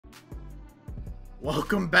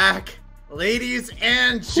Welcome back, ladies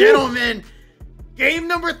and gentlemen. Game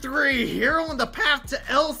number 3 here on the Path to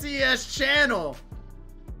LCS channel.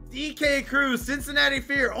 DK Crew, Cincinnati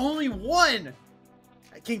Fear, only one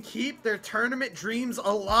that can keep their tournament dreams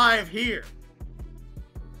alive here.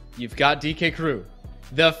 You've got DK Crew,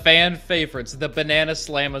 the fan favorites, the Banana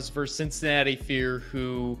Slammers versus Cincinnati Fear,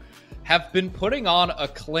 who have been putting on a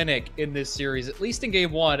clinic in this series, at least in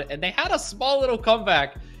game 1, and they had a small little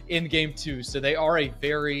comeback in game 2, so they are a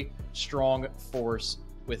very strong force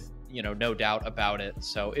with, no doubt about it.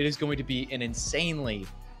 So it is going to be an insanely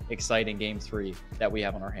exciting game 3 that we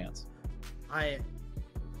have on our hands. I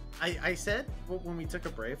said when we took a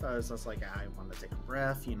break, I was just like, I want to take a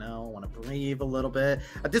breath, I want to breathe a little bit.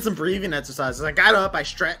 I did some breathing exercises. I got up, I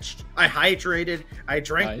stretched, I hydrated, I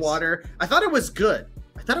drank water. I thought it was good.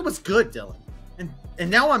 Dylan.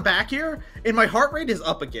 And now I'm back here and my heart rate is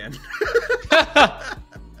up again.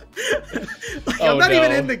 I'm not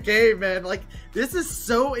even in the game, man. This is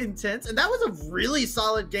so intense. And that was a really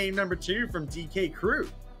solid game number 2 from DK Crew.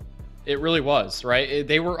 It really was, right?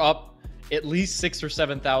 They were up at least 6,000 or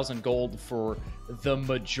 7,000 gold for the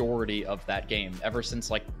majority of that game, ever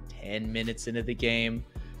since 10 minutes into the game.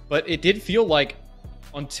 But it did feel like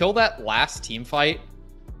until that last team fight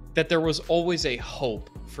that there was always a hope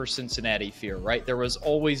for Cincinnati Fear, right? There was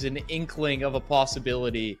always an inkling of a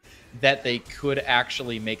possibility that they could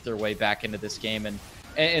actually make their way back into this game.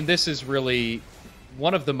 And this is really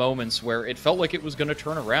one of the moments where it felt like it was going to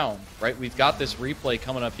turn around, right? We've got this replay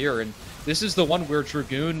coming up here, and this is the one where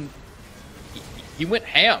Dragoon, he went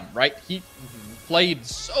ham, right? He played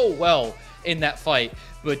so well in that fight,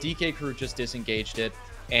 but DK Crew just disengaged it,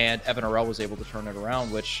 and Evan RL was able to turn it around,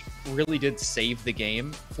 which really did save the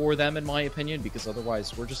game for them, in my opinion, because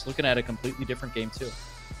otherwise we're just looking at a completely different game too.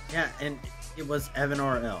 Yeah, and it was Evan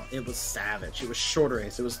RL, it was Savage, it was Shorter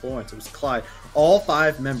Ace, it was Lawrence, it was Clyde. All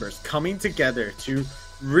 5 members coming together to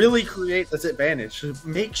really create this advantage, to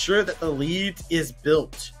make sure that the lead is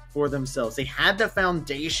built for themselves. They had the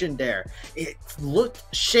foundation there. It looked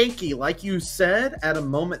shaky, like you said, at a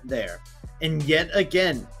moment there. And yet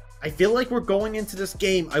again, I feel like we're going into this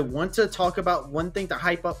game. I want to talk about one thing to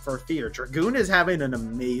hype up for Fear. Dragoon is having an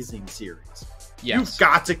amazing series. Yes.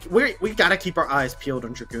 We've got to keep our eyes peeled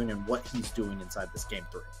on Dragoon and what he's doing inside this game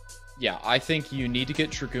 3. Yeah, I think you need to get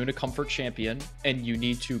Dragoon a comfort champion, and you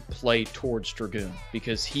need to play towards Dragoon,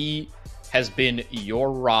 because he has been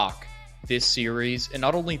your rock this series, and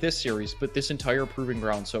not only this series, but this entire proving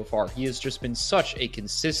ground so far. He has just been such a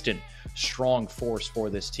consistent, strong force for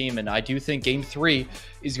this team, and I do think game 3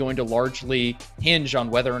 is going to largely hinge on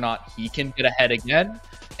whether or not he can get ahead again,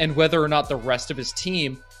 and whether or not the rest of his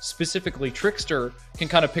team, specifically Trickster, can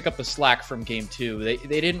kind of pick up the slack from game 2. They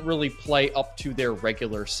didn't really play up to their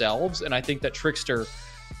regular selves, and I think that Trickster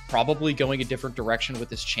probably going a different direction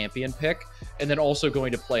with his champion pick, and then also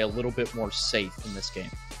going to play a little bit more safe in this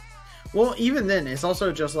game. Well, even then, it's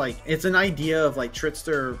also just it's an idea of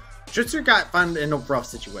Trickster got found in a rough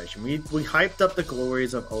situation. We hyped up the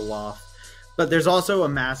glories of Olaf, but there's also a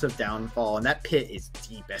massive downfall, and that pit is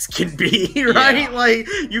deep as can be, right?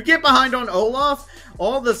 Yeah. You get behind on Olaf,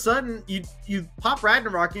 all of a sudden you pop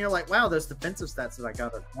Ragnarok, and you're like, wow, those defensive stats that I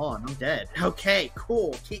got are gone. I'm dead. Okay,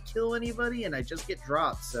 cool. Can't kill anybody, and I just get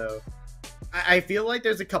dropped. So I feel like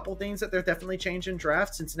there's a couple things that they're definitely changing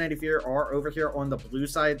draft. Cincinnati Fear are over here on the blue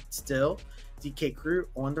side still. DK Crew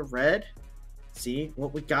on the red. See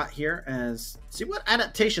what we got here, see what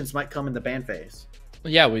adaptations might come in the ban phase.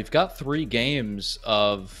 Yeah, we've got 3 games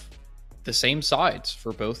of the same sides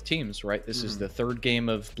for both teams, right? This is the 3rd game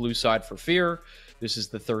of blue side for Fear. This is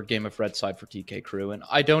the 3rd game of red side for DK Crew. And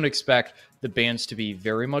I don't expect the bans to be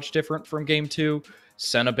very much different from game 2.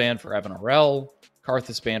 Senna ban for Evan RL.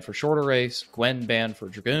 Karthus banned for Shorter Ace, Gwen banned for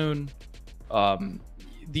Dragoon.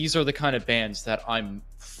 These are the kind of bans that I'm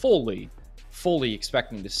fully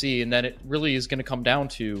expecting to see, and then it really is going to come down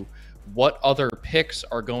to what other picks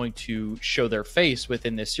are going to show their face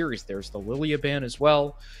within this series. There's the Lilia ban as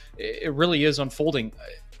well. It really is unfolding.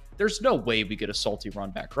 There's no way we get a salty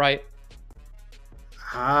run back, right?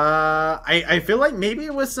 I feel like maybe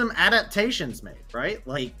it was some adaptations made, right?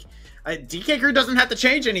 DK Crew doesn't have to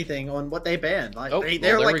change anything on what they banned.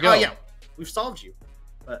 They're like, oh yeah, we've solved you.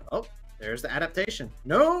 But there's the adaptation.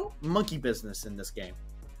 No monkey business in this game.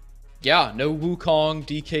 Yeah, no Wukong,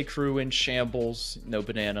 DK Crew in shambles, no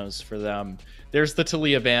bananas for them. There's the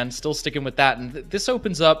Talia ban, still sticking with that. And this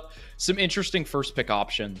opens up some interesting first pick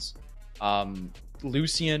options.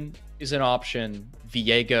 Lucian is an option.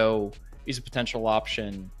 Viego is a potential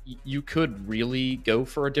option. You could really go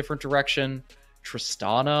for a different direction.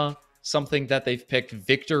 Tristana, something that they've picked.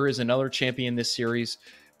 Victor is another champion this series.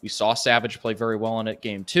 We saw Savage play very well on it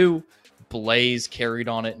game 2. Blaze carried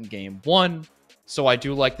on it in game 1. So I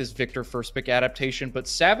do like this Victor first pick adaptation, but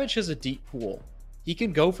Savage has a deep pool. He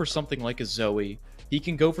can go for something like a Zoe. He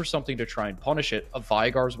can go for something to try and punish it. A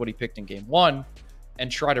Vigar is what he picked in game 1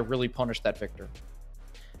 and try to really punish that Victor.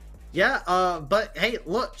 Yeah, but hey,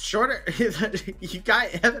 look, Shorter, you got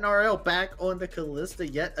Evan RL back on the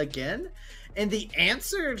Kalista yet again, and the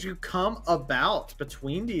answer to come about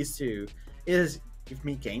between these two is give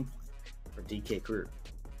me Gangplank for DK Crew.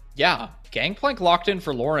 Yeah, Gangplank locked in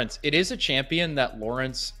for Lawrence. It is a champion that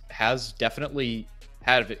Lawrence has definitely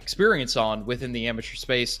had experience on within the amateur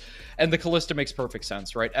space, and the Kalista makes perfect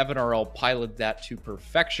sense, right? Evan RL piloted that to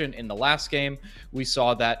perfection in the last game. We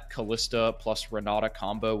saw that Kalista plus Renata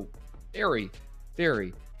combo very,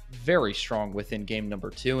 very, very strong within game number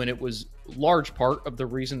 2, and it was large part of the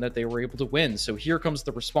reason that they were able to win. So here comes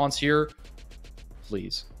the response here.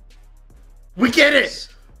 Please. We get it!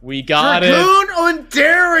 We got Dragoon it! on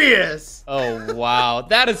Darius! Oh, wow.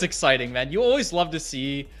 That is exciting, man. You always love to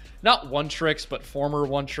see not one tricks, but former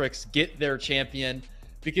one tricks get their champion,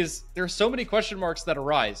 because there's so many question marks that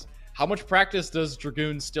arise. How much practice does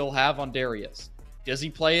Dragoon still have on Darius? Does he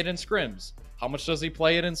play it in scrims? How much does he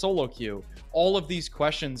play it in solo queue? All of these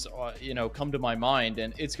questions, come to my mind,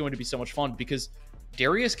 and it's going to be so much fun because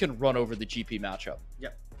Darius can run over the GP matchup.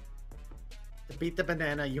 Yep. To beat the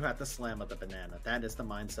banana, you have to slam with the banana. That is the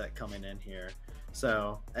mindset coming in here.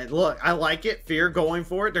 So, and look, I like it. Fear going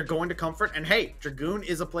for it. They're going to comfort. And hey, Dragoon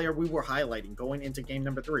is a player we were highlighting going into game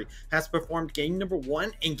number 3. Has performed game number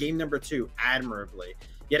 1 and game number 2 admirably.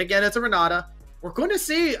 Yet again, it's a Renata. We're going to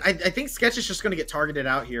see. I think Sketch is just going to get targeted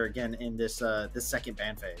out here again in this this second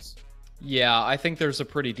ban phase. Yeah, I think there's a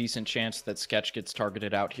pretty decent chance that Sketch gets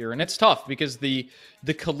targeted out here. And it's tough because the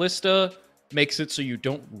Kalista makes it so you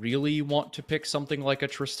don't really want to pick something like a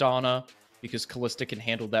Tristana because Kalista can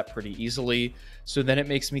handle that pretty easily. So then it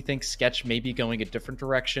makes me think Sketch may be going a different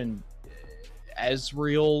direction.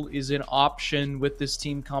 Ezreal is an option with this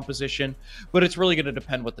team composition, but it's really going to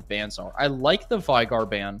depend what the bans are. I like the Vigar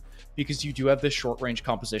ban because you do have this short range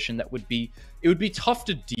composition that would be tough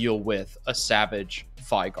to deal with a Savage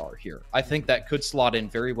Vigar here. I think that could slot in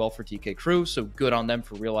very well for DK Crew, so good on them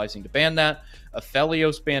for realizing to ban that. A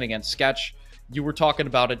Felios ban against Sketch. You were talking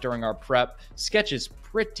about it during our prep. Sketch is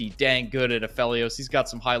pretty dang good at Aphelios. He's got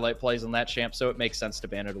some highlight plays on that champ, so it makes sense to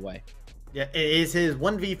ban it away. Yeah, it is his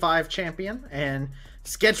 1v5 champion, and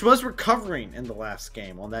Sketch was recovering in the last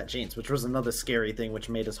game on that Jinx, which was another scary thing, which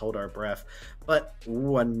made us hold our breath. But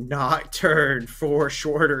a Nocturne for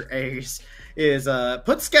Shorter Ace is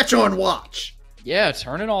put Sketch on watch. Yeah,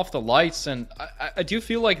 turning off the lights, and I do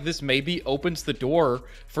feel like this maybe opens the door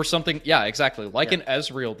for something, yeah, exactly, like an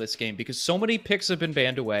Ezreal this game, because so many picks have been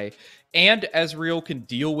banned away, and Ezreal can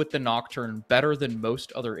deal with the Nocturne better than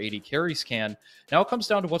most other AD carries can. Now it comes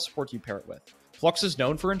down to what support you pair it with. Flux is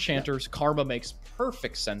known for enchanters, Karma makes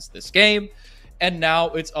perfect sense this game, and now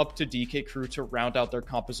it's up to DK Crew to round out their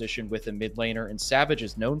composition with a mid laner, and Savage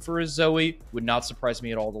is known for his Zoe, would not surprise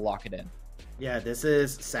me at all to lock it in. Yeah, this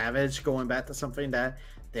is Savage going back to something that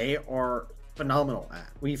they are phenomenal at.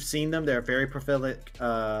 We've seen them. They're a very prolific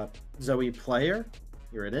Zoe player.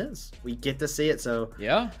 Here it is. We get to see it. So,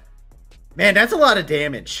 yeah. Man, that's a lot of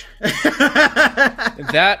damage.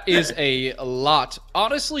 That is a lot.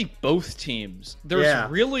 Honestly, both teams.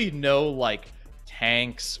 There's really no, like,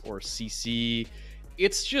 tanks or CC.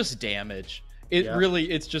 It's just damage.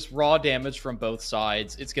 It's just raw damage from both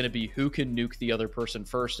sides. It's going to be who can nuke the other person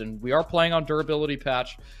first. And we are playing on durability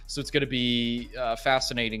patch, so it's going to be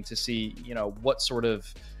fascinating to see, what sort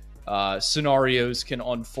of scenarios can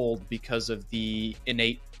unfold because of the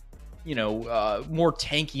innate, more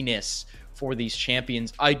tankiness for these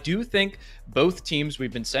champions. I do think both teams,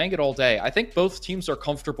 we've been saying it all day, I think both teams are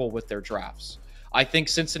comfortable with their drafts. I think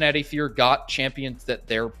Cincinnati Fear got champions that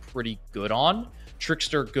they're pretty good on.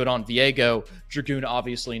 Trickster, good on Viego. Dragoon,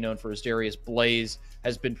 obviously known for his Darius. Blaze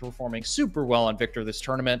has been performing super well on Victor this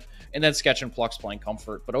tournament. And then Sketch and Flux playing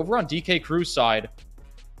comfort. But over on DK Crew's side,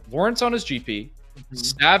 Lawrence on his GP,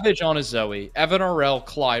 Savage on his Zoe, Evan RL,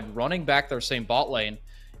 Clyde running back their same bot lane.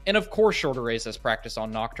 And of course, Shorter Ace has practice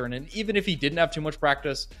on Nocturne. And even if he didn't have too much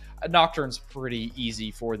practice, Nocturne's pretty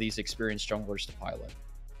easy for these experienced junglers to pilot.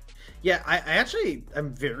 Yeah, I actually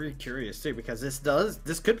am very curious too, because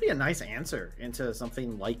this could be a nice answer into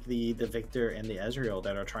something like the Victor and the Ezreal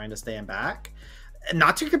that are trying to stand back.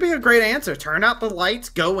 Not to could be a great answer. Turn out the lights,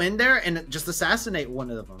 go in there, and just assassinate one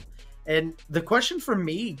of them. And the question for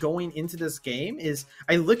me going into this game is,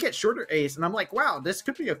 I look at Shorter Ace and I'm like, wow, this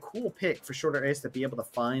could be a cool pick for Shorter Ace to be able to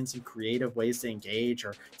find some creative ways to engage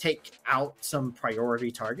or take out some priority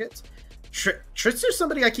targets. Trickster's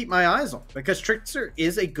somebody I keep my eyes on because Trickster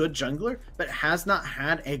is a good jungler, but has not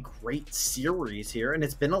had a great series here, and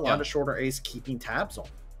it's been a lot of shorter Ace keeping tabs on.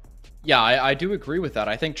 Yeah, I do agree with that.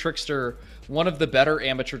 I think Trickster, one of the better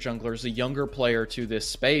amateur junglers, a younger player to this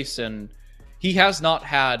space, and he has not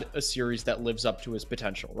had a series that lives up to his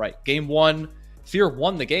potential, right? Game 1, Fear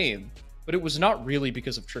won the game, but it was not really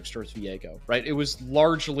because of Trickster's Viego, right? It was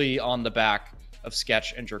largely on the back of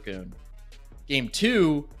Sketch and Dragoon. Game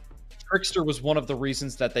 2, Trickster was one of the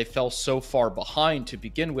reasons that they fell so far behind to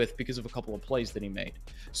begin with because of a couple of plays that he made.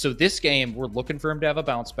 So this game, we're looking for him to have a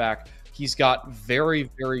bounce back. He's got very,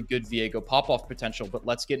 very good Viego pop-off potential, but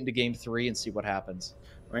let's get into game 3 and see what happens.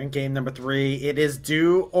 We're in game number 3. It is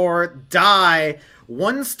do or die.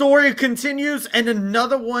 One story continues and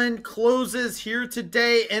another one closes here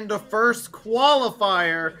today in the first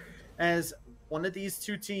qualifier, as one of these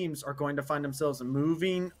two teams are going to find themselves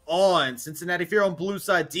moving on. Cincinnati Fear on blue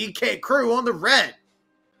side, DK Crew on the red.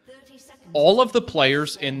 All of the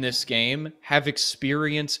players in this game have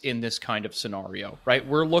experience in this kind of scenario, right?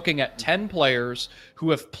 We're looking at 10 players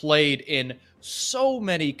who have played in so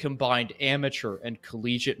many combined amateur and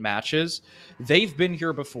collegiate matches. They've been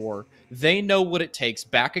here before. They know what it takes,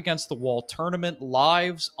 back against the wall, tournament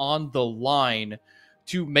lives on the line,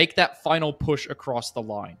 to make that final push across the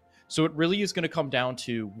line. So it really is going to come down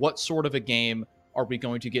to what sort of a game are we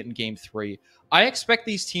going to get in game 3. I expect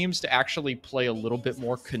these teams to actually play a little bit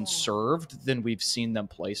more conserved than we've seen them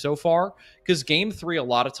play so far, because game 3, a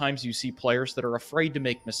lot of times you see players that are afraid to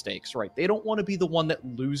make mistakes, right? They don't want to be the one that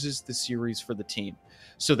loses the series for the team.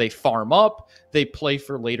 So they farm up, they play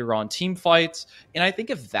for later on team fights, and I think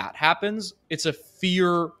if that happens, it's a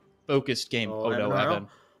fear-focused game. Oh no, Evan.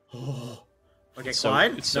 Okay,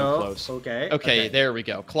 Clyde? It's so close. Okay, there we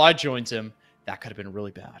go. Clyde joins him. That could have been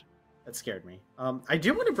really bad. That scared me. I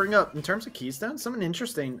do want to bring up, in terms of Keystone, something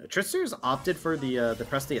interesting. Trickster's opted for the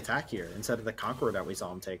press the attack here instead of the Conqueror that we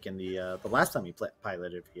saw him take in the last time he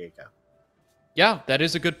piloted Viego. Yeah, that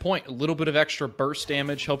is a good point. A little bit of extra burst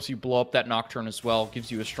damage helps you blow up that Nocturne as well, gives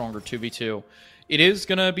you a stronger 2v2. It is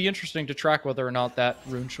going to be interesting to track whether or not that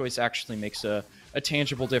rune choice actually makes a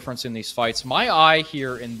tangible difference in these fights. My eye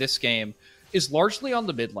here in this game is largely on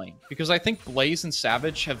the mid lane, because I think Blaze and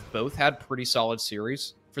Savage have both had pretty solid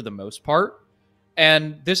series for the most part.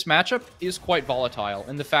 And this matchup is quite volatile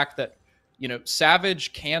in the fact that, you know,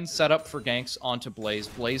 Savage can set up for ganks onto Blaze.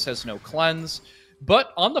 Blaze has no cleanse.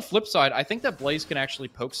 But on the flip side, I think that Blaze can actually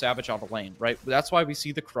poke Savage out of lane, right? That's why we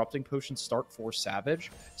see the Corrupting Potion start for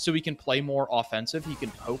Savage, so he can play more offensive. He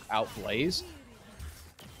can poke out Blaze.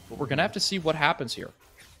 But we're going to have to see what happens here.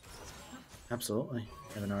 Absolutely.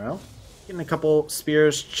 Evan RL getting a couple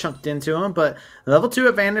spears chunked into him, but level 2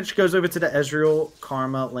 advantage goes over to the Ezreal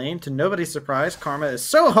Karma lane. To nobody's surprise, Karma is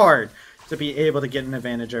so hard to be able to get an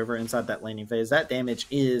advantage over inside that laning phase. That damage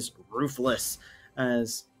is ruthless,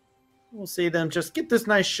 as we'll see them just get this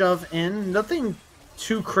nice shove in. Nothing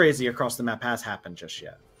too crazy across the map has happened just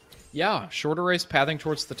yet. Yeah, shorter race pathing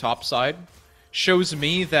towards the top side shows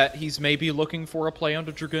me that he's maybe looking for a play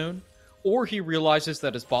onto Dragoon, or he realizes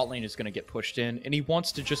that his bot lane is going to get pushed in, and he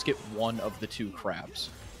wants to just get one of the two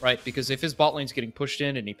crabs, right? Because if his bot lane's getting pushed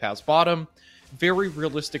in and he paths bottom, very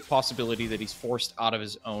realistic possibility that he's forced out of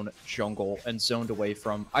his own jungle and zoned away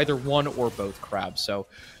from either one or both crabs. So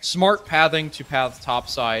smart pathing to path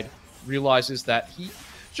topside, realizes that he's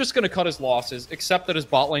just going to cut his losses, except that his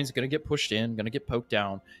bot lane's going to get pushed in, going to get poked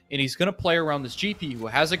down, and he's going to play around this GP who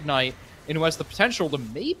has Ignite and who has the potential to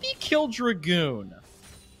maybe kill Dragoon.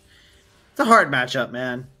 It's a hard matchup,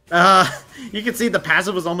 man. You can see the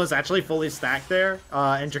passive was almost actually fully stacked there,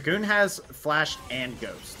 and Dragoon has Flash and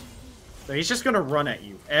Ghost. So he's just going to run at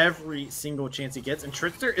you every single chance he gets, and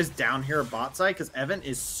Trickster is down here bot side because Evan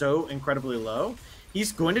is so incredibly low.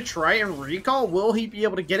 He's going to try and recall. Will he be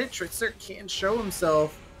able to get it? Trickster can't show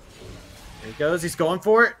himself. There he goes. He's going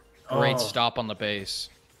for it. Great stop on the base.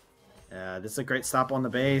 Yeah, this is a great stop on the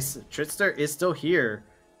base. Trickster is still here.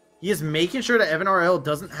 He is making sure that Evan RL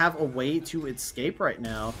doesn't have a way to escape right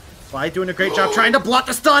now. Clyde doing a great job trying to block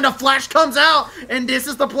the stun. A flash comes out, and this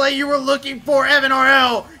is the play you were looking for. Evan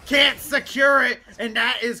RL can't secure it, and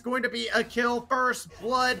that is going to be a kill. First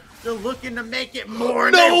blood. They're looking to make it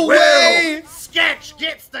more. No way! Sketch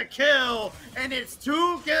gets the kill, and it's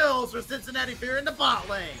 2 kills for Cincinnati Fear in the bot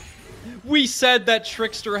lane. We said that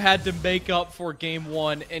Trickster had to make up for game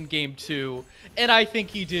 1 and game 2, and I think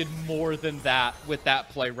he did more than that with that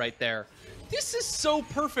play right there. This is so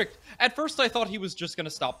perfect. At first, I thought he was just going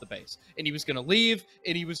to stop the base, and he was going to leave,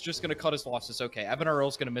 and he was just going to cut his losses. Okay, Evan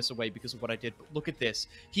RL's going to miss away because of what I did, but look at this.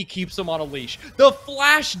 He keeps him on a leash. The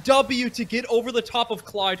flash W to get over the top of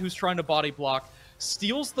Clyde, who's trying to body block.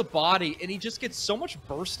 steals the body, and he just gets so much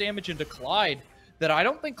burst damage into Clyde that I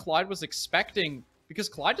don't think Clyde was expecting, because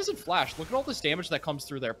Clyde doesn't flash. Look at all this damage that comes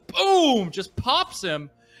through there. Boom! Just pops him.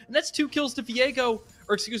 And that's 2 kills to Viego,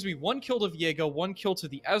 or excuse me, 1 kill to Viego, 1 kill to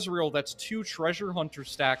the Ezreal. That's 2 Treasure Hunter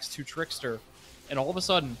stacks to Trickster. And all of a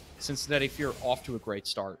sudden, Cincinnati Fear off to a great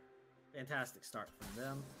start. Fantastic start from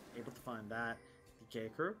them. Able to find that.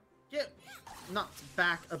 DK crew get knocked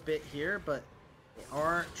back a bit here, but they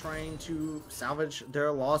are trying to salvage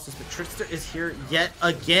their losses. But Trickster is here yet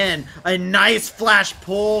again. A nice flash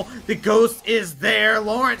pull. The ghost is there.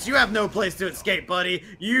 Lawrence, you have no place to escape, buddy.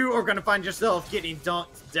 You are going to find yourself getting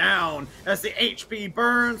dunked down as the HP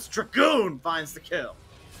burns. Dragoon finds the kill.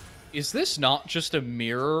 Is this not just a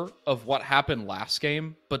mirror of what happened last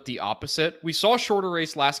game, but the opposite? We saw Shorter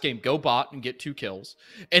Race last game go bot and get 2 kills,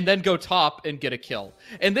 and then go top and get a kill.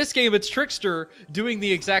 In this game, it's Trickster doing the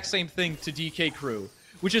exact same thing to DK Crew,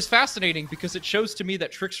 which is fascinating because it shows to me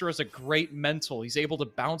that Trickster has a great mental. He's able to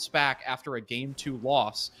bounce back after a Game 2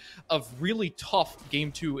 loss of really tough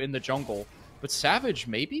Game 2 in the jungle. But Savage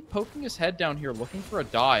maybe poking his head down here looking for a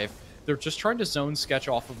dive. They're just trying to zone sketch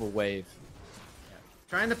off of a wave.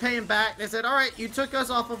 Trying to pay him back. They said, all right, you took us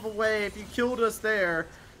off of a wave. You killed us there.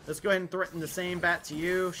 Let's go ahead and threaten the same back to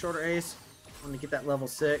you. Shorter Ace. Want to get that level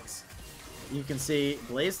 6. You can see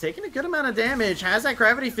Blaze taking a good amount of damage. Has that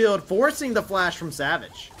gravity field, forcing the flash from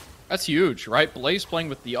Savage. That's huge, right? Blaze playing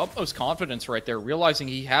with the utmost confidence right there, realizing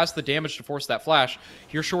he has the damage to force that flash.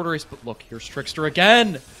 Here's Shorter Ace, but look, here's Trickster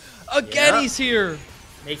again. Again, he's here.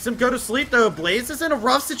 Makes him go to sleep, though. Blaze is in a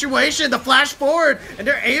rough situation. The flash forward, and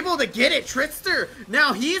they're able to get it. Trickster,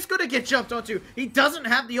 now he's going to get jumped onto. He doesn't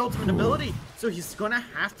have the ultimate ability, so he's going to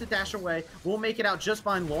have to dash away. We'll make it out just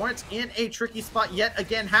fine. Lawrence in a tricky spot yet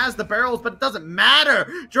again, has the barrels, but it doesn't matter.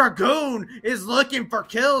 Dragoon is looking for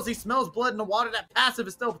kills. He smells blood in the water. That passive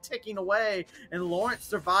is still ticking away, and Lawrence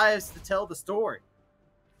survives to tell the story.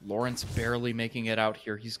 Lawrence barely making it out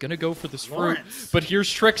here. He's going to go for this fruit, Lawrence. but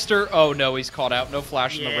here's Trickster. Oh, no, he's caught out. No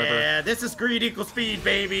flash in the river. Yeah, this is greed equals speed,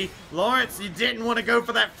 baby. Lawrence, you didn't want to go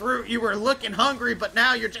for that fruit. You were looking hungry, but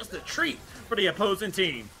now you're just a treat for the opposing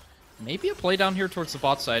team. Maybe a play down here towards the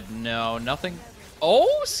bot side. No, nothing.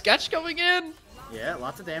 Oh, Sketch going in. Yeah,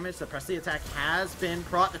 lots of damage. The Presley attack has been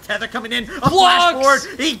brought. The tether coming in. A flash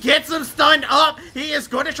forward. He gets him stunned up. He is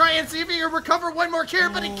going to try and see if he can recover one more cure,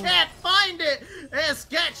 but he can't find it. And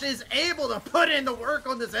Sketch is able to put in the work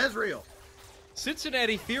on this Ezreal.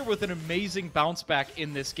 Cincinnati Fear with an amazing bounce back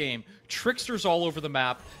in this game. Trickster's all over the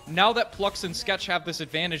map. Now that Plux and Sketch have this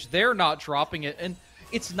advantage, they're not dropping it. And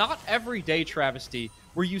it's not every day, Travesty,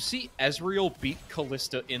 where you see Ezreal beat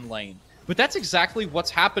Kalista in lane. But that's exactly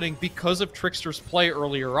what's happening because of Trickster's play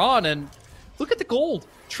earlier on, and look at the gold.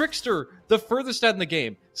 Trickster, the furthest ahead in the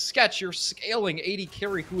game. Sketch, you're scaling 80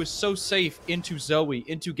 carry, who is so safe, into Zoe,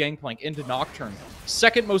 into Gangplank, into Nocturne.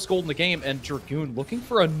 Second most gold in the game, and Dragoon looking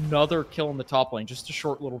for another kill in the top lane. Just a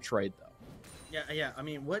short little trade, though. Yeah. I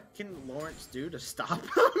mean, what can Lawrence do to stop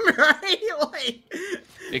him, right? Like,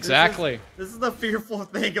 exactly. This is the fearful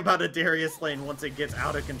thing about a Darius lane once it gets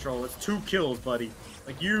out of control. It's 2 kills, buddy.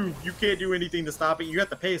 Like, you can't do anything to stop it. You have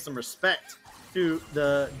to pay some respect to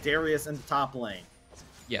the Darius in the top lane.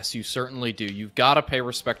 Yes, you certainly do. You've got to pay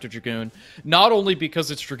respect to Dragoon, not only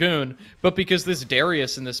because it's Dragoon, but because this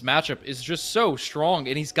Darius in this matchup is just so strong,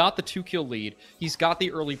 and he's got the 2-kill lead. He's got the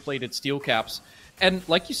early plated steel caps. And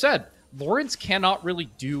like you said, Lawrence cannot really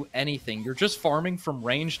do anything. You're just farming from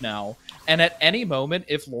range now, and at any moment,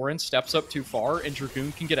 if Lawrence steps up too far and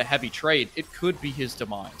Dragoon can get a heavy trade, it could be his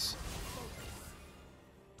demise.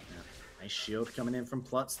 Nice shield coming in from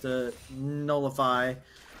Plutz to nullify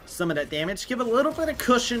some of that damage. Give a little bit of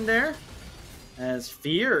cushion there, as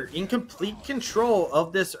Fear in complete control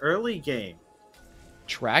of this early game.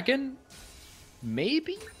 Dragon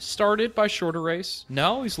maybe started by Shorter Race.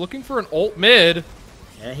 No, he's looking for an ult mid.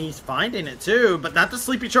 Yeah, he's finding it too, but not the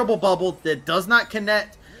Sleepy Trouble bubble that does not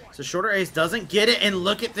connect. So Shorter Ace doesn't get it, and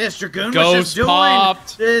look at this. Dragoon was just doing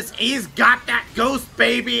this. He's got that ghost,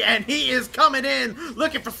 baby, and he is coming in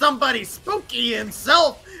looking for somebody spooky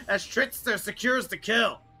himself as Trickster secures the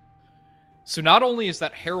kill. So not only is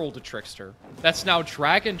that Herald to Trickster, that's now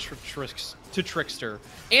Dragon to Trickster,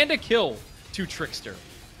 and a kill to Trickster.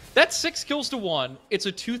 That's 6 kills to 1. It's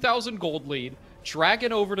a 2,000 gold lead.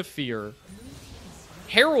 Dragon over to Fear.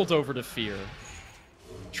 Herald over to Fear.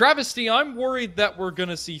 Travesty, I'm worried that we're going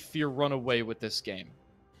to see Fear run away with this game.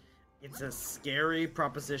 It's a scary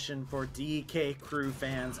proposition for DK Crew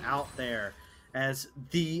fans out there, as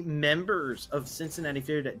the members of Cincinnati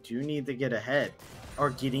Fear that do need to get ahead are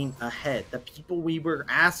getting ahead. The people we were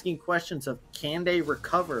asking questions of, can they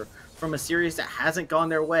recover from a series that hasn't gone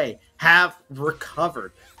their way, have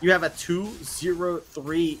recovered. You have a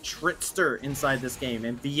 2-0-3 Trickster inside this game,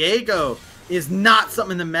 and Viego is not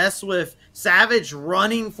something to mess with. Savage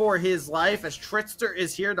running for his life as Trickster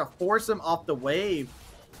is here to force him off the wave.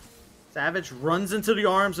 Savage runs into the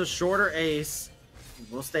arms of Shorter Ace.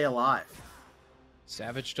 Will stay alive.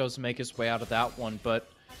 Savage does make his way out of that one, but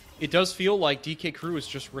it does feel like DK Crew is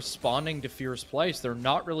just responding to Fear's plays. They're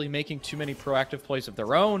not really making too many proactive plays of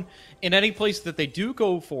their own, and any plays that they do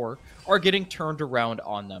go for are getting turned around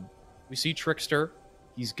on them. We see Trickster.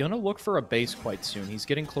 He's going to look for a base quite soon. He's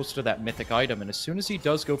getting close to that mythic item, and as soon as he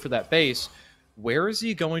does go for that base, where is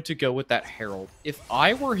he going to go with that Herald? If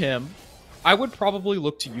I were him, I would probably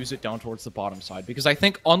look to use it down towards the bottom side, because I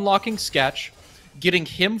think unlocking Sketch, getting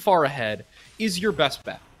him far ahead, is your best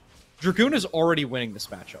bet. Dragoon is already winning this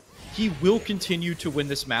matchup. He will continue to win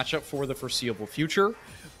this matchup for the foreseeable future,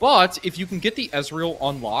 but if you can get the Ezreal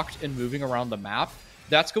unlocked and moving around the map,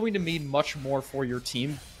 that's going to mean much more for your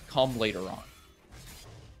team come later on.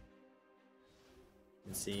 You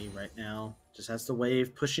can see right now, just has the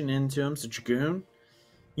wave pushing into him, so Dragoon,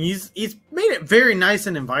 he's made it very nice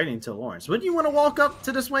and inviting to Lawrence. Wouldn't you want to walk up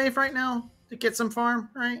to this wave right now to get some farm,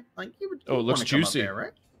 right? Like you would. Oh, it looks juicy, there,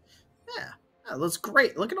 right? Yeah. That looks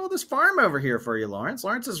great. Look at all this farm over here for you, Lawrence.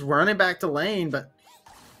 Lawrence is running back to lane, but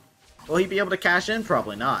will he be able to cash in?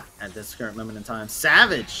 Probably not at this current moment in time.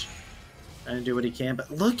 Savage trying to do what he can, but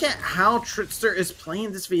look at how Trickster is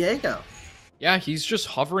playing this Viego. Yeah, he's just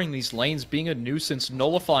hovering these lanes, being a nuisance,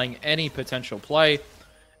 nullifying any potential play.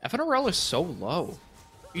 FNRL is so low.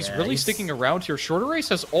 He's really sticking around here. Shorter Ace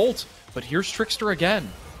has ult, but here's Trickster again.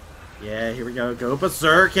 Yeah, here we go. Go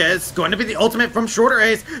Berserk. It's going to be the ultimate from Shorter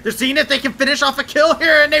Ace. They're seeing if they can finish off a kill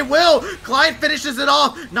here, and they will. Clyde finishes it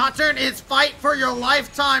off. Nocturne, it's fight for your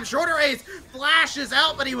lifetime. Shorter Ace flashes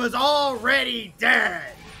out, but he was already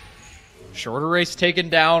dead. Shorter Ace taken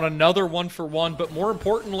down, another 1-for-1, but more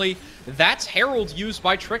importantly, that's Herald used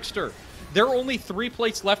by Trickster. There are only 3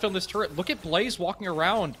 plates left on this turret. Look at Blaze walking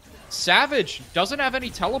around. Savage doesn't have any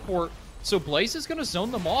teleport, so Blaze is going to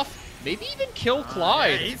zone them off. Maybe even kill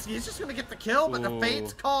Clyde. Yeah, he's just going to get the kill, but the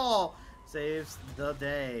Fate's Call saves the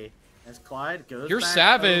day. As Clyde goes Here's back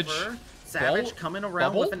Savage. Over. Savage coming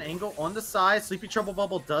around with an angle on the side. Sleepy Trouble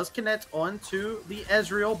Bubble does connect onto the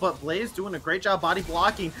Ezreal, but Blaze doing a great job body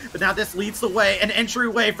blocking. But now this leads the way, an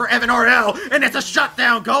entryway for Evan RL, and it's a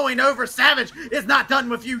shutdown going over. Savage is not done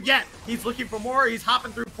with you yet. He's looking for more. He's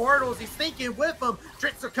hopping through portals. He's thinking with them.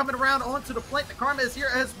 Trickster coming around onto the plate. The Karma is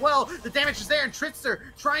here as well. The damage is there, and Trickster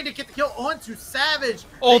trying to get the kill onto Savage.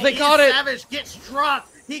 Oh, they got it. Savage gets dropped.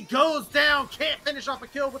 He goes down. Can't finish off a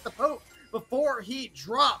kill with the poke before he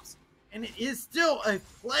drops. And it is still a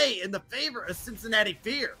play in the favor of Cincinnati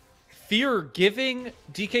Fear. Fear giving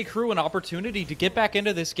DK Crew an opportunity to get back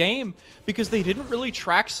into this game because they didn't really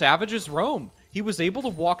track Savage's roam. He was able to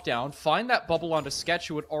walk down, find that bubble onto Sketch,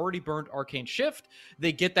 who had already burned Arcane Shift.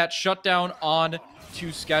 They get that shutdown on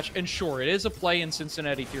to Sketch. And sure, it is a play in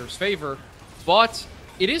Cincinnati Fear's favor, but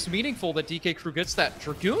it is meaningful that DK Crew gets that.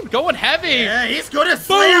 Dragoon going heavy. Yeah, he's going to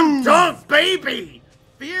slam dunk, baby.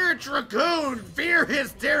 Fear Dragoon, fear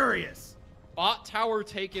his Darius. Bot tower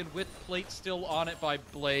taken with plate still on it by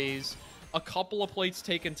Blaze. A couple of plates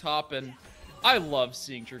taken top, and I love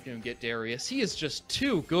seeing Dragoon get Darius. He is just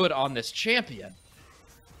too good on this champion.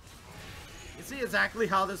 You see exactly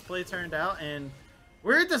how this play turned out, and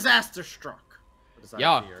we're disaster struck.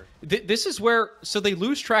 Yeah, this is where, so they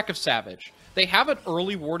lose track of Savage. They have an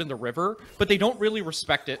early ward in the river, but they don't really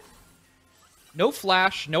respect it. No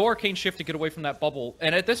flash, no arcane shift to get away from that bubble.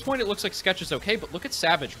 And at this point, it looks like Sketch is okay, but look at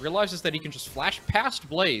Savage. Realizes that he can just flash past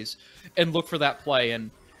Blaze and look for that play.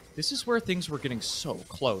 And this is where things were getting so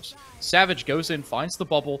close. Savage goes in, finds the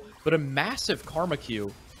bubble, but a massive Karma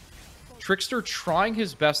Q. Trickster trying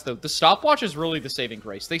his best, though. The stopwatch is really the saving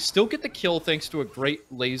grace. They still get the kill thanks to a great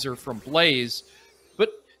laser from Blaze.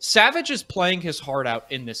 But Savage is playing his heart out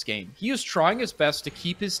in this game. He is trying his best to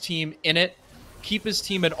keep his team in it, keep his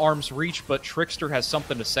team at arm's reach, but Trickster has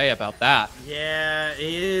something to say about that. Yeah, it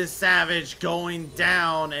is Savage going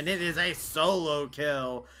down, and it is a solo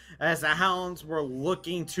kill as the Hounds were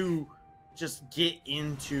looking to just get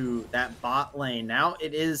into that bot lane. Now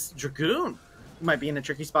it is Dragoon. He might be in a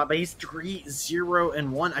tricky spot, but he's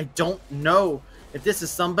 3-0-1. I don't know if this is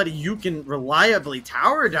somebody you can reliably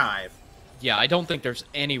tower dive. Yeah, I don't think there's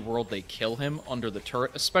any world they kill him under the turret,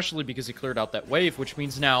 especially because he cleared out that wave, which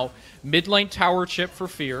means now mid lane tower chip for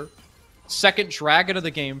Fear, second dragon of the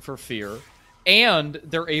game for Fear, and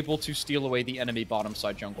they're able to steal away the enemy bottom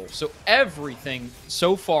side jungle. So everything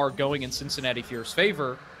so far going in Cincinnati Fear's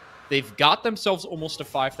favor. They've got themselves almost a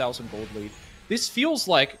 5,000 gold lead. This feels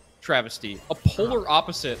like Travesty, a polar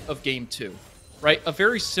opposite of game 2, right? A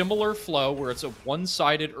very similar flow where it's a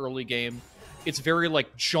one-sided early game. It's very,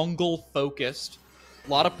 like, jungle-focused. A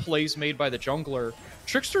lot of plays made by the jungler.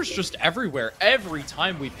 Trickster's just everywhere. Every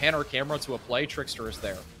time we pan our camera to a play, Trickster is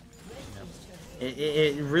there.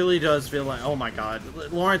 It really does feel like, oh my god,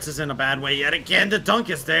 Lawrence is in a bad way yet again. The dunk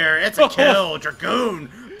is there. It's a kill. Dragoon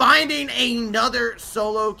finding another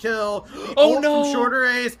solo kill. Oh no! From shorter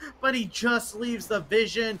A's, but he just leaves the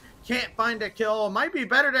vision. Can't find a kill. Might be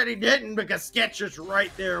better that he didn't because Sketch is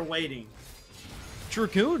right there waiting.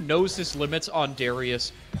 Dragoon knows his limits on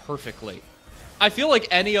Darius perfectly. I feel like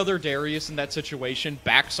any other Darius in that situation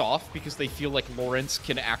backs off because they feel like Lawrence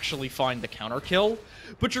can actually find the counter kill.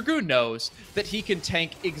 But Dragoon knows that he can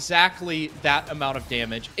tank exactly that amount of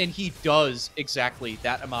damage, and he does exactly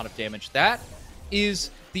that amount of damage. That is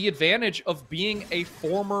the advantage of being a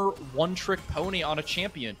former one-trick pony on a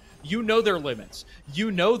champion. You know their limits.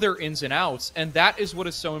 You know their ins and outs, and that is what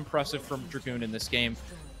is so impressive from Dragoon in this game.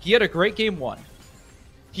 He had a great game 1.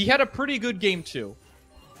 He had a pretty good game 2.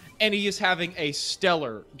 And he is having a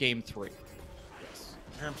stellar game 3. Yes,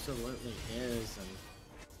 absolutely is.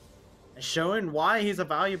 And showing why he's a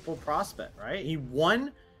valuable prospect, right? He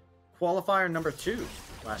won qualifier number 2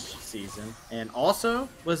 last season, and also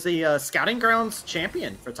was the Scouting Grounds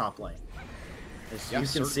champion for top lane. As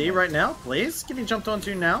you can see right now, Blaze getting jumped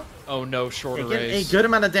onto now. Oh no, shorter race. A good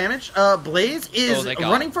amount of damage. Blaze is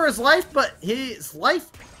running for his life, but his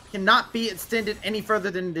life cannot be extended any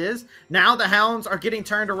further than it is. Now the Hounds are getting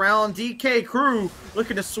turned around. DK Crew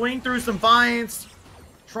looking to swing through some vines,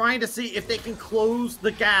 trying to see if they can close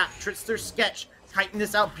the gap. Trickster Sketch tighten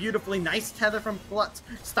this out beautifully. Nice tether from Klutz.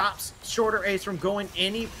 Stops Shorter Ace from going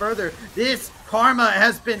any further. This karma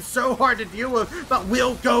has been so hard to deal with, but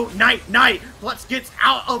will go night-night. Klutz gets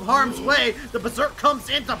out of harm's way. The Berserk comes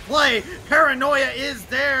into play. Paranoia is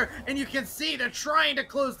there, and you can see they're trying to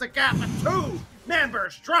close the gap. A 2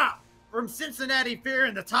 members drop from Cincinnati Fear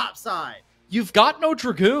in the top side. You've got no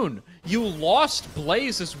Dragoon. You lost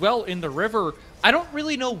Blaze as well in the river. I don't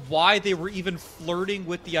really know why they were even flirting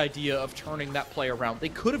with the idea of turning that play around. They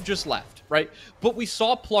could have just left, right? But we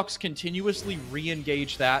saw Plux continuously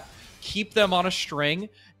re-engage that, keep them on a string,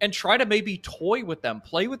 and try to maybe toy with them,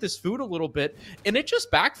 play with his food a little bit, and it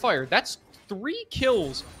just backfired. That's 3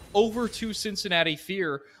 kills over to Cincinnati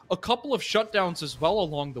Fear, a couple of shutdowns as well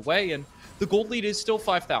along the way, and the gold lead is still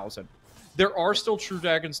 5,000. There are still True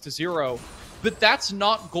Dragons to 0, but that's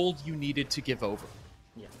not gold you needed to give over.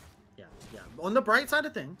 Yeah. On the bright side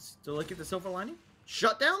of things, to look at the silver lining,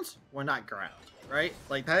 shutdowns were not ground, right?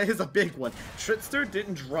 Like, that is a big one. Trickster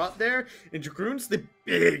didn't drop there, and Dragoon's the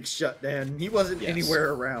big shutdown. He wasn't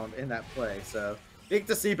anywhere around in that play, so big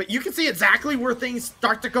to see. But you can see exactly where things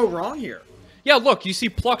start to go wrong here. Yeah, look, you see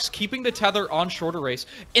Plux keeping the tether on Shorter Race,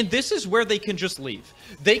 and this is where they can just leave.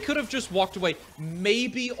 They could have just walked away.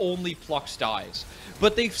 Maybe only Plux dies.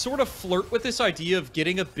 But they sort of flirt with this idea of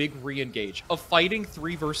getting a big re-engage, of fighting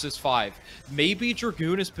 3 versus 5. Maybe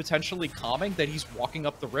Dragoon is potentially calming that he's walking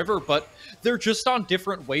up the river, but they're just on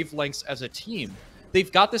different wavelengths as a team.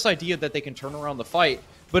 They've got this idea that they can turn around the fight,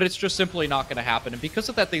 but it's just simply not going to happen. And because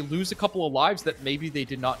of that, they lose a couple of lives that maybe they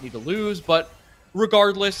did not need to lose, but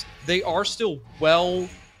regardless, they are still well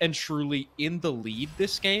and truly in the lead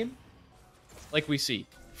this game. Like we see,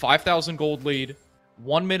 5,000 gold lead,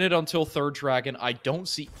 1 minute until 3rd Dragon. I don't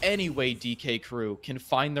see any way DK Crew can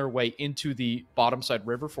find their way into the bottom side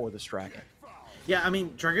river for this Dragon. Yeah, I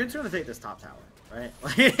mean, Dragoon's going to take this top tower, right?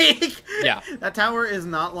 Like, yeah. That tower is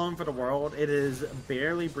not long for the world. It is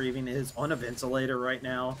barely breathing. It is on a ventilator right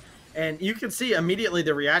now. And you can see immediately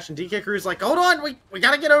the reaction. DK Crew's like, hold on, we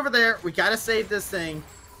got to get over there. We got to save this thing.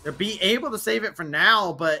 They'll be able to save it for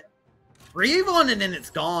now, but breathe on it and it's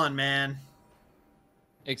gone, man.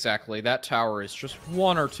 Exactly. That tower is just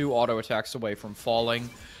 1 or 2 auto attacks away from falling.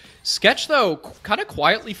 Sketch, though, kind of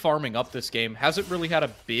quietly farming up this game. Hasn't really had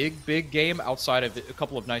a big game outside of a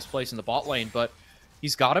couple of nice plays in the bot lane, but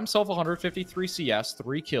he's got himself 153 CS,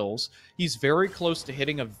 3 kills. He's very close to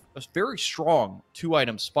hitting a very strong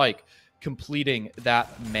 2-item spike, completing that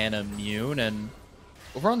mana mune. And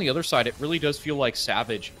over on the other side, it really does feel like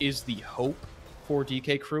Savage is the hope for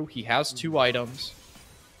DK Crew. He has 2 items.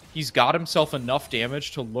 He's got himself enough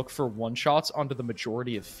damage to look for one-shots onto the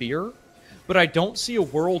majority of Fear, but I don't see a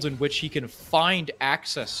world in which he can find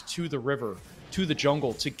access to the river, to the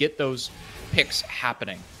jungle, to get those picks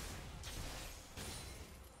happening.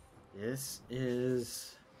 This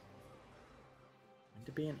is going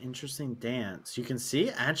to be an interesting dance. You can see,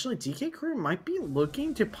 actually, DK Crew might be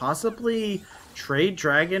looking to possibly trade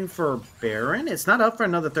Dragon for Baron. It's not up for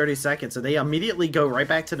another 30 seconds, so they immediately go right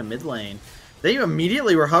back to the mid lane. They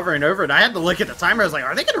immediately were hovering over it. I had to look at the timer. I was like,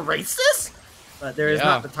 are they going to race this? But there is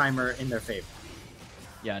not the timer in their favor.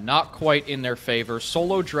 Yeah, not quite in their favor.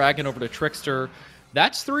 Solo Dragon over to Trickster.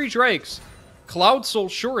 That's 3 Drakes. Cloud Soul,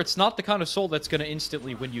 sure, it's not the kind of soul that's going to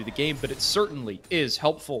instantly win you the game, but it certainly is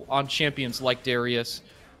helpful on champions like Darius,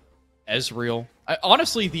 Ezreal.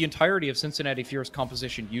 Honestly, the entirety of Cincinnati Fear's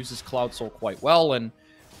composition uses Cloud Soul quite well, and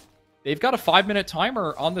they've got a 5-minute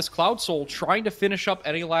timer on this Cloud Soul trying to finish up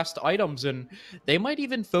any last items, and they might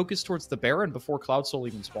even focus towards the Baron before Cloud Soul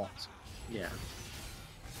even spawns. Yeah.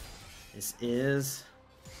 This is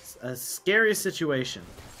a scary situation.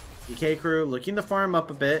 DK Crew looking to farm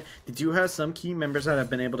up a bit. They do have some key members that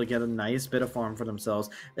have been able to get a nice bit of farm for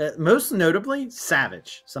themselves. Most notably,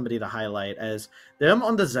 Savage, somebody to highlight, as them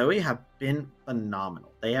on the Zoe have been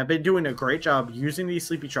phenomenal. They have been doing a great job using these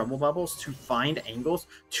Sleepy Trouble Bubbles to find angles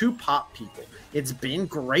to pop people. It's been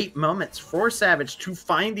great moments for Savage to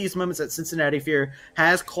find these moments that Cincinnati Fear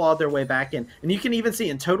has clawed their way back in. And you can even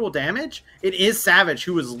see in total damage, it is Savage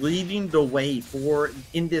who is leading the way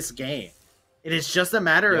in this game. It is just a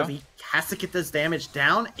matter of he has to get this damage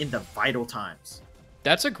down in the vital times.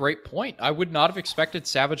 That's a great point. I would not have expected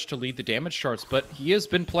Savage to lead the damage charts, but he has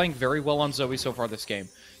been playing very well on Zoe so far this game.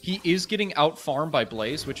 He is getting out-farmed by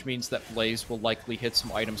Blaze, which means that Blaze will likely hit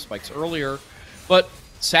some item spikes earlier. But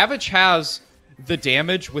Savage has the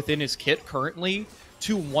damage within his kit currently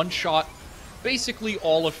to one-shot basically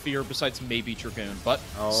all of Fear besides maybe Dragoon. But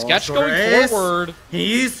Sketch going forward.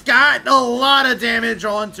 He's got a lot of damage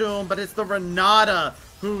onto him, but it's the Renata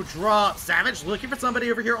who drops. Savage looking for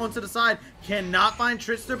somebody over here onto the side. Cannot find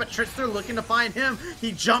Trickster, but Trickster looking to find him.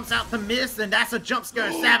 He jumps out the mist, and that's a jump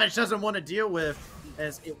scare Savage doesn't want to deal with,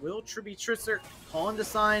 as it will be Trickster on the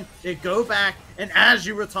sign. They go back, and as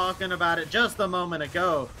you were talking about it just a moment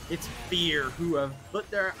ago, it's Fear who have put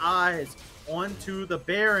their eyes onto the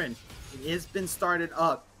Baron. It has been started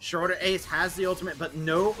up. Shorter Ace has the ultimate, but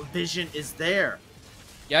no vision is there.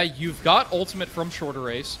 Yeah, you've got ultimate from Shorter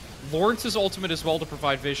Ace. Lawrence's ultimate as well to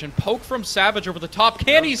provide vision. Poke from Savage over the top.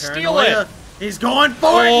 Can he steal it? He's going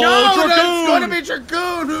for it. No, it's going to be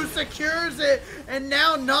Dragoon who secures it. And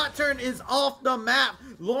now Nocturne is off the map.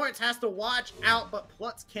 Lawrence has to watch out, but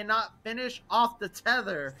Plutz cannot finish off the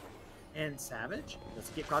tether. And Savage, let's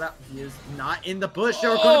get caught up. He is not in the bush.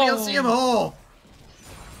 They're going to be able to see him whole.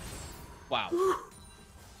 Wow.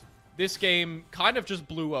 This game kind of just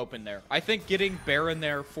blew open there. I think getting Baron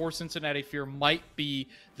there for Cincinnati Fear might be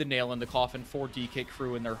the nail in the coffin for DK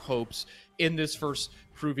Crew and their hopes in this first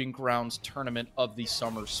Proving Grounds tournament of the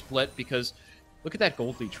summer split, because look at that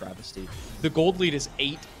gold lead travesty. The gold lead is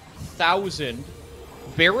 8,000.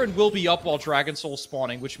 Baron will be up while Dragon Soul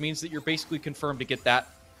spawning, which means that you're basically confirmed to get that.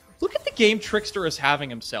 Look at the game Trickster is having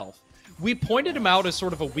himself. We pointed him out as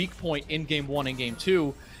sort of a weak point in Game 1 and Game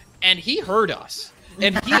 2, and he heard us.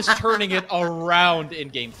 And he is turning it around in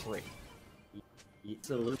Game 3. He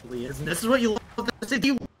absolutely is. And this is what you love to see.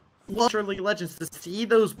 You love League of Legends, to see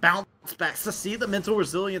those bounce backs, to see the mental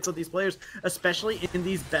resilience of these players, especially in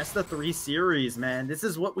these best-of-3 series, man. This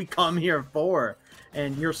is what we come here for.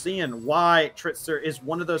 And you're seeing why Trickster is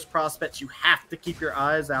one of those prospects you have to keep your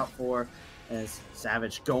eyes out for. As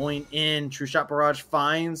Savage going in, True Shot Barrage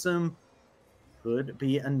finds him. Could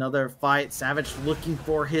be another fight. Savage looking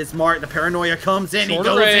for his mark. The paranoia comes in. He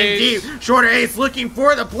goes in deep. Shorter Ace looking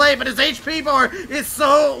for the play, but his HP bar is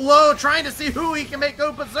so low. Trying to see who he can make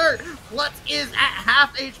go berserk. Plutz is at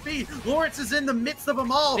half HP. Lawrence is in the midst of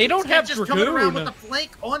them all. They don't have just Dragoon. Coming around with the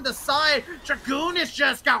flank on the side. Dragoon has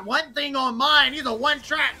just got one thing on mind. He's a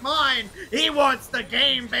one-track mind. He wants the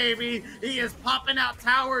game, baby. He is popping out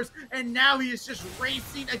towers, and now he is just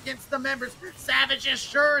racing against the members. Savage is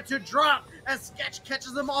sure to drop as Sketch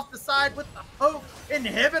catches him off the side with the poke.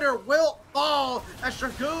 Inhibitor will fall as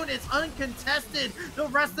Dragoon is uncontested. The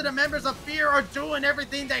rest of the members of Fear are doing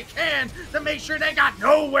everything they can to make sure they got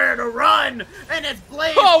nowhere to run. And it's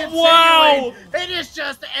Blaze continuing. It is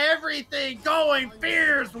just everything going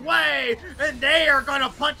Fear's way, and they are going to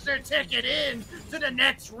punch their ticket in to the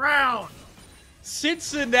next round.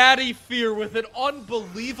 Cincinnati Fear with an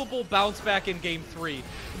unbelievable bounce back in Game 3.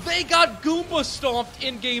 They got Goomba stomped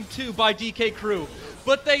in Game 2 by DK Crew,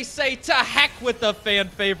 but they say to heck with the fan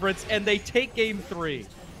favorites, and they take Game 3.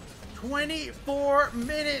 24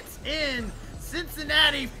 minutes in,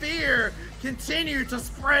 Cincinnati Fear continue to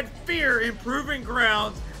spread fear in Proving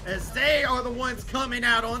Grounds as they are the ones coming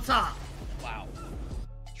out on top. Wow.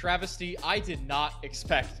 Travesty, I did not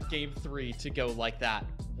expect Game 3 to go like that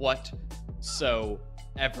whatsoever.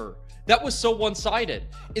 That was so one-sided.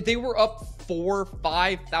 They were up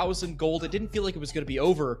 4,000-5,000 gold. It didn't feel like it was going to be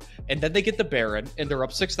over. And then they get the Baron, and they're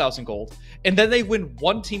up 6,000 gold. And then they win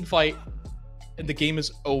one team fight and the game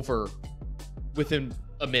is over within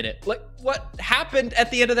a minute. Like, what happened at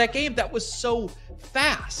the end of that game? That was so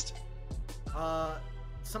fast.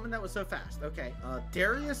 Something that was so fast. Okay,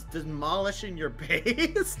 Darius demolishing your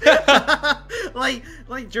base. like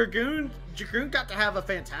Dragoon got to have a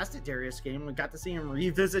fantastic Darius game. We got to see him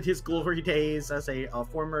revisit his glory days as a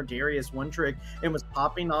former Darius one trick and was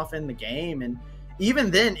popping off in the game. And even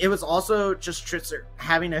then, it was also just Tritzer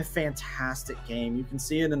having a fantastic game. You can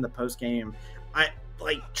see it in the post game.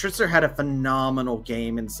 Tritzer had a phenomenal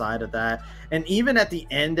game inside of that, and even at the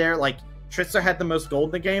end there, like, Tritzer had the most gold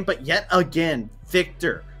in the game, but yet again,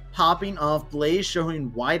 Victor popping off, Blaze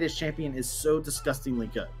showing why this champion is so disgustingly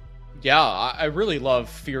good. Yeah, I really love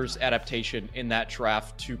Fear's adaptation in that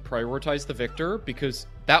draft to prioritize the Victor, because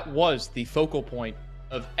that was the focal point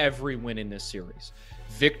of every win in this series.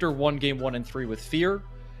 Victor won game 1 and 3 with Fear,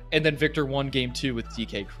 and then Victor won game 2 with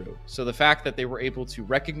DK Crew. So the fact that they were able to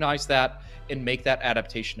recognize that and make that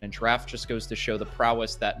adaptation in draft just goes to show the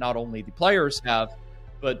prowess that not only the players have,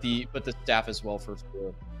 but the staff as well for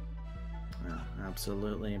Fear. Yeah,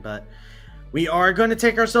 absolutely. But we are going to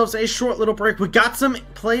take ourselves a short little break. We got some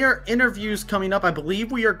player interviews coming up. I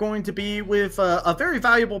believe we are going to be with a very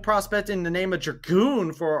valuable prospect in the name of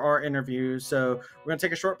Dragoon for our interview. So we're going to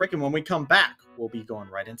take a short break, and when we come back, we'll be going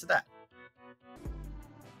right into that.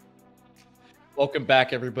 Welcome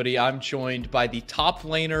back, everybody. I'm joined by the top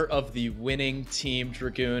laner of the winning team,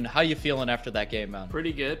 Dragoon. How you feeling after that game, man?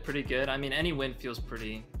 Pretty good, pretty good. I mean, any win feels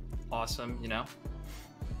pretty awesome, you know?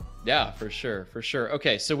 Yeah, for sure, for sure.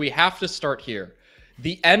 Okay, so we have to start here.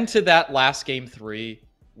 The end to that last game 3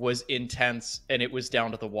 was intense, and it was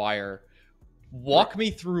down to the wire. Walk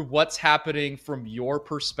me through what's happening from your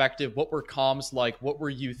perspective. What were comms like? What were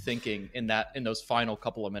you thinking in those final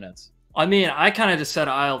couple of minutes? I mean, I kind of just said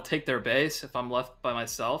I'll take their base if I'm left by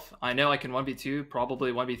myself. I know I can 1v2,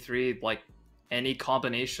 probably 1v3, like any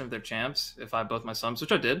combination of their champs if I have both my sums,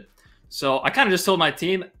 which I did. So I kind of just told my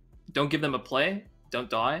team, don't give them a play, don't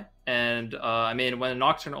die. And I mean, when a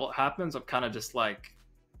Nocturne happens, I'm kind of just like,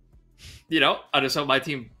 you know, I just hope my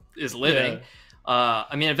team is living. Yeah.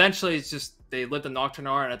 I mean, eventually it's just they lit the Nocturne,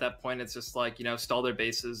 and at that point it's just like, you know, stall their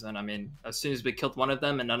bases. And I mean, as soon as we killed one of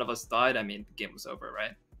them and none of us died, I mean, the game was over,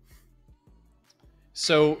 right?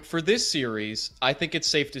 So for this series, I think it's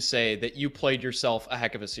safe to say that you played yourself a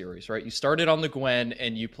heck of a series, right? You started on the Gwen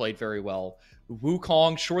and you played very well.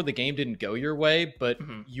 Wukong, sure, the game didn't go your way, but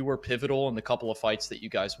you were pivotal in the couple of fights that you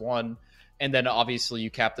guys won. And then obviously you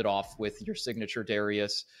capped it off with your signature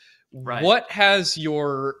Darius. Right. What has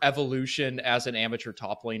your evolution as an amateur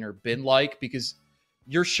top laner been like? Because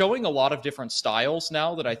you're showing a lot of different styles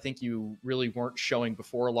now that I think you really weren't showing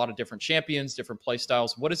before. A lot of different champions, different play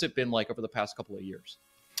styles. What has it been like over the past couple of years?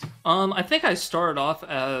 I think I started off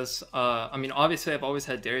as, I mean, obviously I've always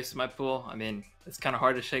had Darius in my pool. I mean, it's kind of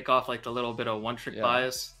hard to shake off like the little bit of one-trick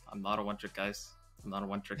bias. I'm not a one-trick, guys. I'm not a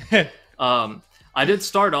one-trick. I did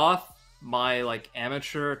start off my like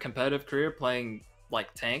amateur competitive career playing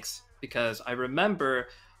like tanks, because I remember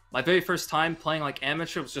my very first time playing like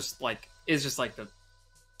amateur was just like, the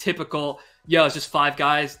typical, it's just 5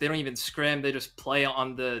 guys. They don't even scrim. They just play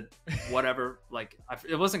on the whatever. Like,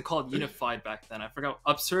 it wasn't called Unified back then. I forgot.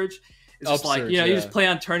 Upsurge. It's just like, you know, you just play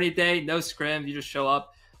on tourney day, no scrim. You just show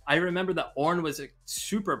up. I remember that Ornn was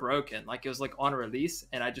super broken. Like, it was like on release,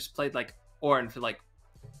 and I just played like Ornn for like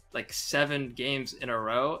 7 games in a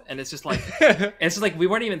row. And it's just like, it's just like we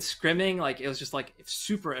weren't even scrimming. Like, it was just like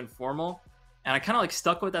super informal. And I kind of like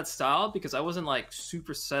stuck with that style because I wasn't like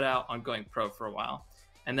super set out on going pro for a while.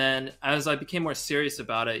 And then as I became more serious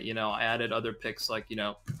about it, you know, I added other picks like, you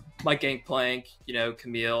know, my Gangplank, you know,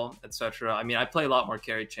 Camille, etc. I mean, I play a lot more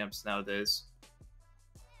carry champs nowadays.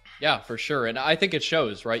 Yeah, for sure. And I think it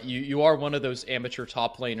shows, right? You are one of those amateur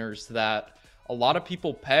top laners that a lot of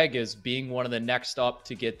people peg as being one of the next up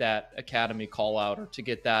to get that academy call out or to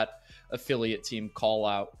get that affiliate team call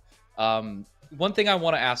out. One thing I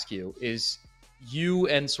want to ask you is, you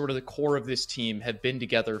and sort of the core of this team have been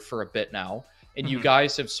together for a bit now. And you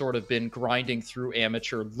guys have sort of been grinding through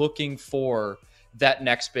amateur, looking for that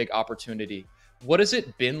next big opportunity. What has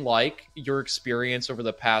it been like, your experience over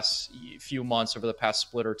the past few months, over the past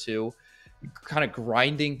split or two, kind of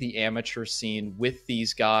grinding the amateur scene with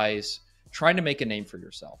these guys, trying to make a name for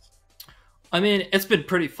yourself? I mean, it's been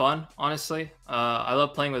pretty fun, honestly. I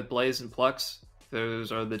love playing with Blaze and Plux.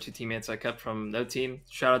 Those are the 2 teammates I kept from no team.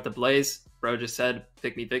 Shout out to Blaze. Bro just said,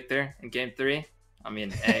 pick me Victor in game 3. I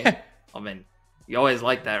mean, hey, I mean, you always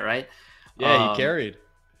like that, right? Yeah, he carried.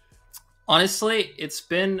 Honestly, it's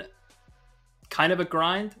been kind of a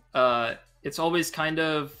grind. It's always kind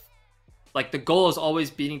of like the goal is always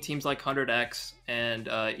beating teams like 100X and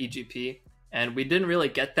EGP. and we didn't really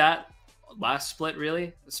get that last split,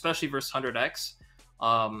 really, especially versus 100x.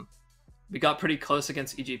 We got pretty close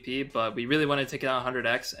against EGP, but we really wanted to take it out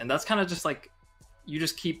 100x, and that's kind of just like you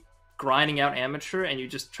just keep grinding out amateur, and you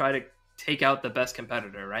just try to take out the best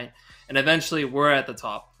competitor, right? And eventually, we're at the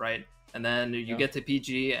top, right? And then you get to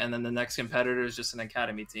PG, and then the next competitor is just an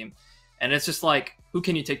academy team, and it's just like, who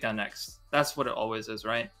can you take down next? That's what it always is,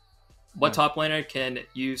 right? What top laner can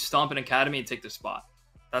you stomp an academy and take their spot?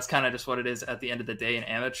 That's kind of just what it is at the end of the day in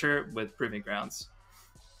amateur with Proving Grounds.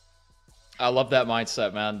 I love that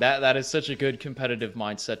mindset, man. That is such a good competitive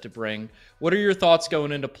mindset to bring. What are your thoughts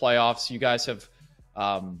going into playoffs? You guys have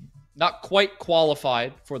not quite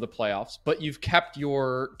qualified for the playoffs, but you've kept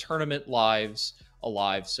your tournament lives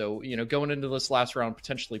alive. So, you know, going into this last round,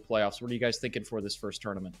 potentially playoffs, what are you guys thinking for this first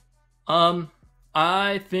tournament?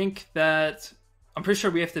 I think that I'm pretty sure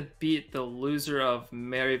we have to beat the loser of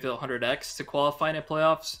Maryville 100X to qualify in the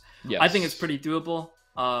playoffs. Yes. I think it's pretty doable.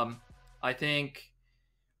 I think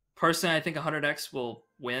 100X will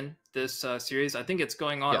win this series. I think it's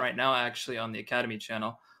going on right now, actually, on the Academy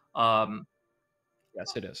channel.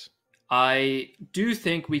 Yes, it is. I do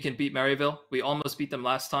think we can beat Maryville. We almost beat them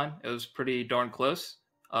last time. It was pretty darn close.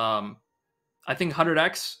 I think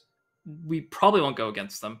 100X, we probably won't go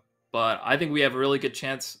against them, but I think we have a really good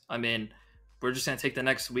chance. I mean, we're just going to take the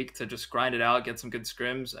next week to just grind it out, get some good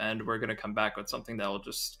scrims, and we're going to come back with something that will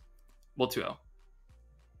just, we'll 2-0.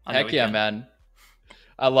 Heck yeah, man.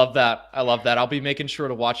 I love that. I love that. I'll be making sure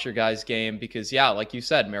to watch your guys' game because, yeah, like you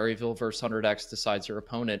said, Maryville versus 100X decides your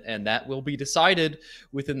opponent, and that will be decided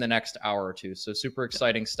within the next hour or two. So super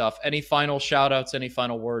exciting stuff. Any final shout-outs, any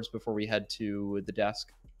final words before we head to the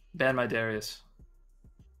desk? Ban my Darius.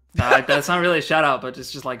 That's not really a shout-out, but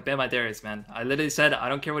it's just like, ban my Darius, man. I literally said, I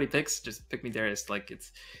don't care what he picks, just pick me Darius. Like,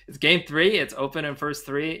 it's game 3, it's open in first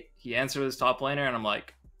 3. He answered his top laner, and I'm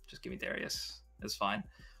like, just give me Darius. It's fine.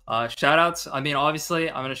 Shout outs. I mean, obviously,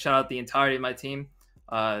 I'm going to shout out the entirety of my team.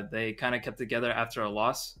 They kind of kept together after a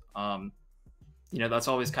loss. You know, that's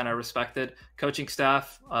always kind of respected. Coaching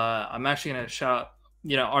staff. I'm actually going to shout out,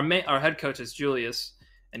 you know, our head coach is Julius,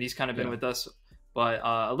 and he's kind of been with us, but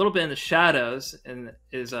a little bit in the shadows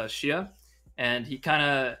is Shia, and he kind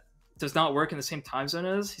of does not work in the same time zone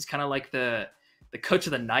as. He's kind of like the coach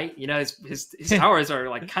of the night. You know, his hours are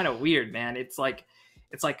like kind of weird, man. It's like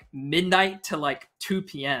midnight to like 2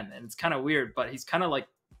 p.m. and it's kind of weird, but he's kind of like,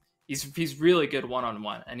 he's really good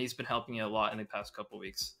one-on-one, and he's been helping you a lot in the past couple of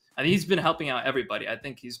weeks. I think he's been helping out everybody. I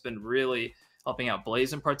think he's been really helping out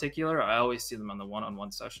Blaze in particular. I always see them on the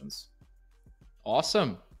one-on-one sessions.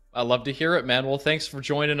 Awesome. I love to hear it, man. Well, thanks for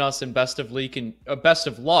joining us, and best of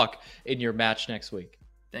luck in your match next week.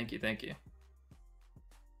 Thank you.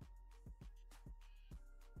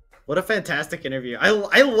 What a fantastic interview.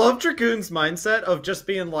 I love Dragoon's mindset of just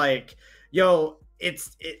being like, yo,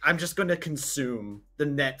 I'm just going to consume the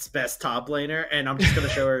net's best top laner, and I'm just going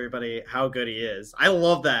to show everybody how good he is. I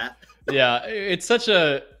love that. Yeah, it's such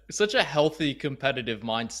a healthy competitive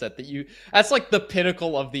mindset that's like the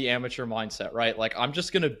pinnacle of the amateur mindset, right? Like, I'm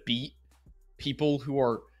just going to beat people who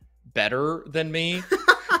are better than me.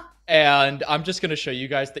 And I'm just going to show you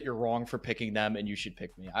guys that you're wrong for picking them, and you should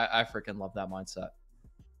pick me. I freaking love that mindset.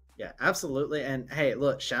 Yeah, absolutely. And hey,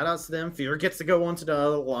 look, shout outs to them. Fear gets to go onto the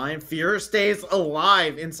other line. Fear stays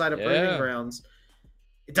alive inside of Proving Grounds.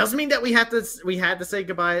 It doesn't mean that we had to say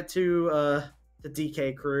goodbye to the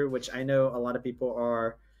DK crew, which I know a lot of people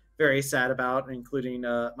are very sad about, including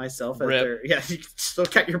myself. Rip. Yeah, you can still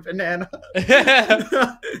get your banana.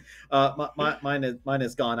 Mine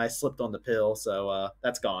is gone. I slipped on the pill, so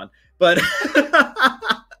that's gone. But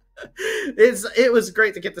it was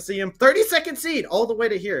great to get to see him. 32nd seed all the way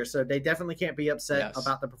to here, so they definitely can't be upset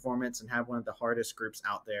about the performance and have one of the hardest groups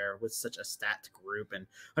out there with such a stacked group. And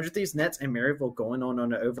 100 Thieves Nets and Maryville going on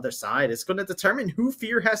the other side is going to determine who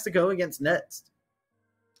Fear has to go against next.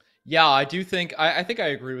 Yeah, I do think I think I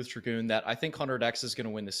agree with Dragoon that I think 100X is going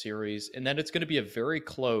to win the series, and then it's going to be a very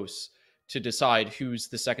close to decide who's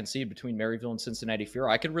the second seed between Maryville and Cincinnati Fear.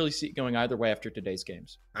 I could really see it going either way after today's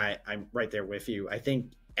games. I'm right there with you. I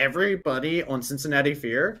think everybody on Cincinnati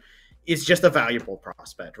Fear is just a valuable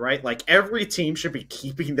prospect, right? Like, every team should be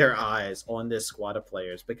keeping their eyes on this squad of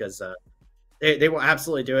players because they will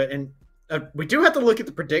absolutely do it. And we do have to look at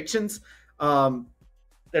the predictions.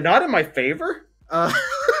 They're not in my favor. So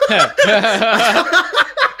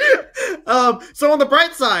on the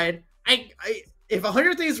bright side, if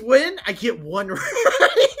 100 Thieves win, I get one right.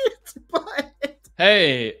 But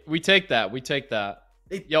hey, we take that.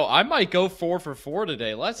 Yo, I might go 4 for 4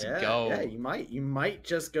 today. Let's go. Yeah, you might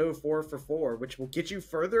just go 4 for 4, which will get you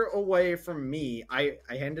further away from me. I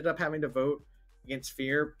ended up having to vote against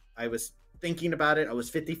Fear. I was thinking about it. I was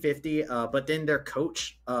 50-50, but then their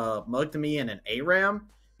coach mugged me in an ARAM,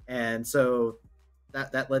 and so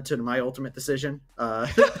that led to my ultimate decision.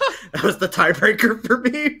 That was the tiebreaker for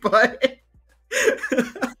me, but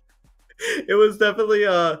it was definitely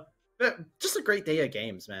just a great day of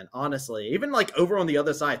games, man. Honestly, even like over on the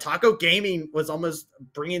other side, Taco Gaming was almost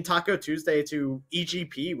bringing Taco Tuesday to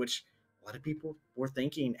EGP, which a lot of people were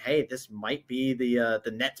thinking, hey, this might be the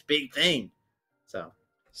next big thing.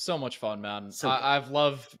 So much fun, man. So I've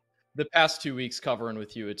loved the past 2 weeks covering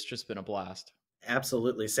with you. It's just been a blast.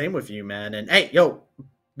 absolutely, same with you, man. And hey, yo,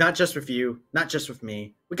 not just with you, not just with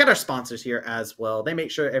me. We got our sponsors here as well. They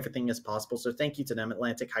make sure everything is possible. So thank you to them,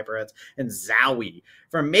 Atlantic, HyperX, and Zowie,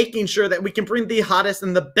 for making sure that we can bring the hottest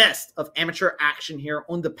and the best of amateur action here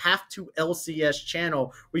on the Path to LCS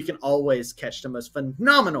channel. We can always catch the most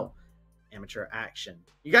phenomenal amateur action.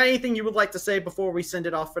 You got anything you would like to say before we send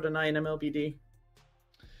it off for tonight, MLBD?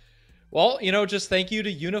 Well, just thank you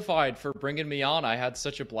to Unified for bringing me on. I had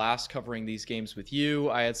such a blast covering these games with you.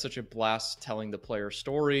 I had such a blast telling the player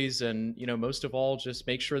stories. And, most of all, just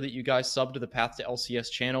make sure that you guys sub to the Path to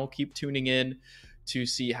LCS channel. Keep tuning in to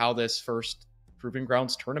see how this first Proving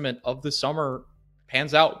Grounds tournament of the summer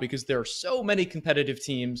pans out, because there are so many competitive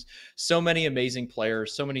teams, so many amazing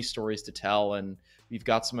players, so many stories to tell, and we've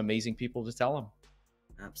got some amazing people to tell them.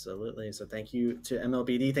 Absolutely. So thank you to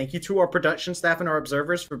MLBD. Thank you to our production staff and our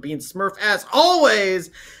observers for being Smurf as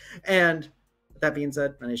always. And with that being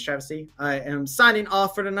said, my name is Travis C. I am signing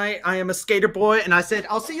off for tonight. I am a skater boy, and I said,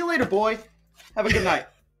 I'll see you later, boy. Have a good night.